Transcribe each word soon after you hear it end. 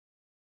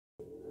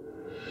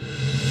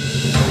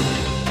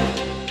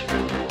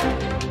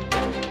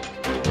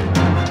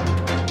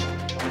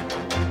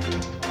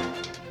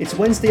It's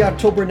Wednesday,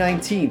 October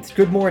 19th.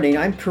 Good morning,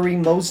 I'm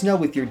Kareem Mosna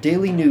with your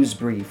daily news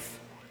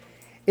brief.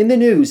 In the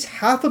news,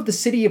 half of the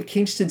City of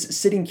Kingston's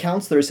sitting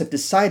councillors have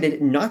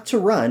decided not to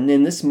run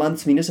in this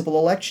month's municipal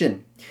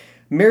election.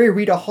 Mary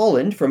Rita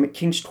Holland from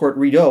Kings Court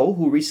Rideau,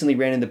 who recently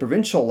ran in the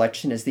provincial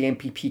election as the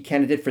MPP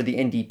candidate for the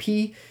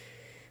NDP,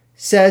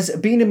 says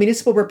being a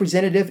municipal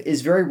representative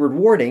is very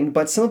rewarding,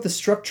 but some of the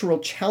structural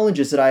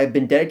challenges that I have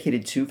been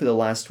dedicated to for the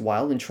last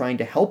while in trying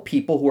to help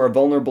people who are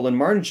vulnerable and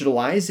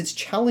marginalized, it's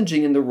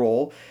challenging in the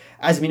role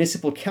as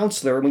municipal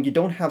councillor when you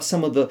don't have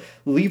some of the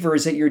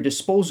levers at your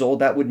disposal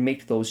that would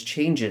make those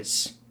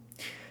changes.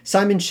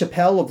 Simon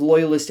Chappell of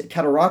Loyalist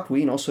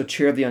Cataraqui, and also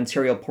chair of the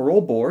Ontario Parole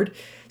Board,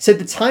 said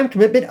the time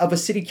commitment of a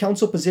city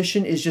council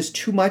position is just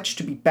too much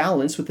to be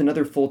balanced with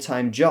another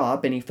full-time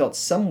job, and he felt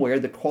somewhere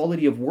the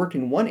quality of work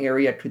in one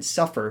area could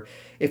suffer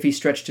if he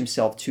stretched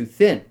himself too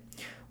thin.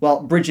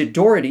 While Bridget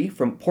Doherty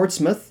from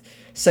Portsmouth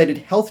cited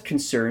health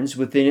concerns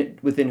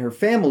within her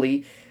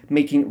family,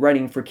 making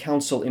running for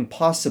council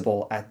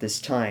impossible at this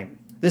time.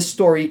 This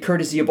story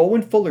courtesy of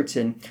Owen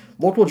Fullerton,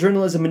 local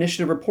journalism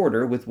initiative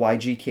reporter with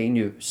YGK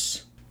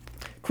News.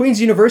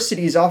 Queen's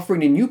University is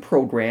offering a new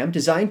program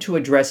designed to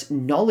address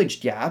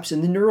knowledge gaps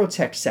in the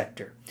neurotech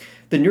sector.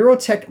 The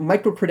Neurotech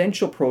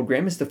Micro-Credential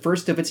Program is the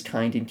first of its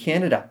kind in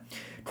Canada.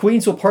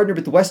 Queen's will partner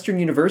with Western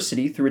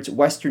University through its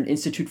Western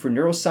Institute for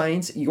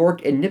Neuroscience,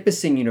 York and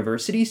Nipissing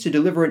Universities to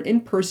deliver an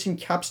in-person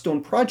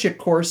capstone project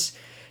course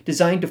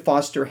designed to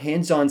foster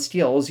hands-on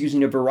skills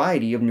using a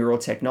variety of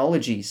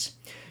neurotechnologies.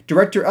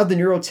 Director of the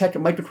Neurotech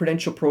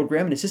Micro-Credential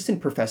Program and assistant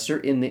professor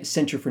in the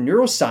Center for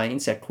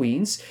Neuroscience at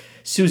Queen's,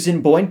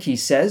 Susan Boenke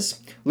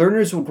says,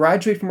 learners will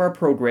graduate from our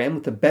program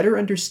with a better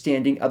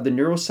understanding of the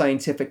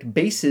neuroscientific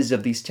basis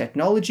of these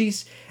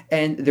technologies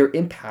and their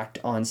impact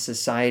on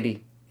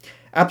society.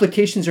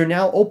 Applications are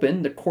now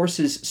open. The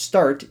courses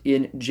start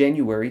in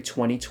January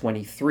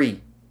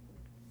 2023.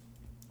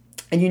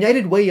 And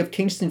United Way of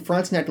Kingston,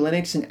 Frontenac,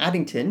 Lennox, and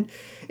Addington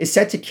is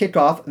set to kick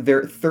off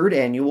their third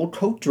annual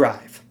coat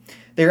drive.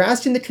 They're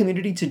asking the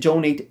community to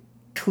donate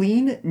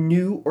clean,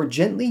 new, or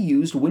gently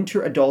used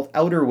winter adult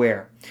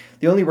outerwear.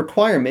 The only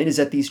requirement is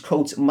that these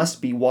coats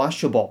must be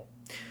washable.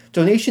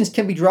 Donations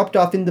can be dropped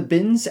off in the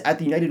bins at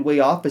the United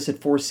Way office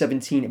at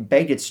 417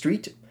 Bagot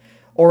Street,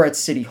 or at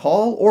City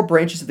Hall, or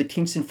branches of the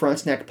Kingston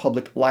Frontenac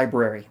Public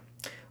Library.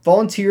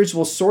 Volunteers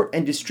will sort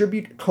and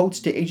distribute coats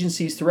to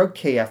agencies throughout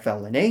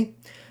KFLNA.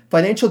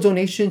 Financial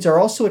donations are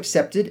also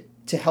accepted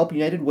to help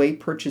United Way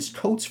purchase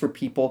coats for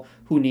people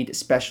who need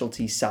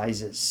specialty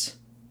sizes.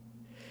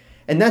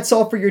 And that's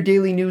all for your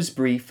daily news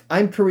brief.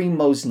 I'm Kareem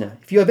Mosna.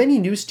 If you have any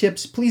news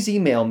tips, please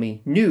email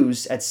me,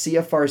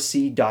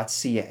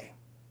 news@cfrc.ca.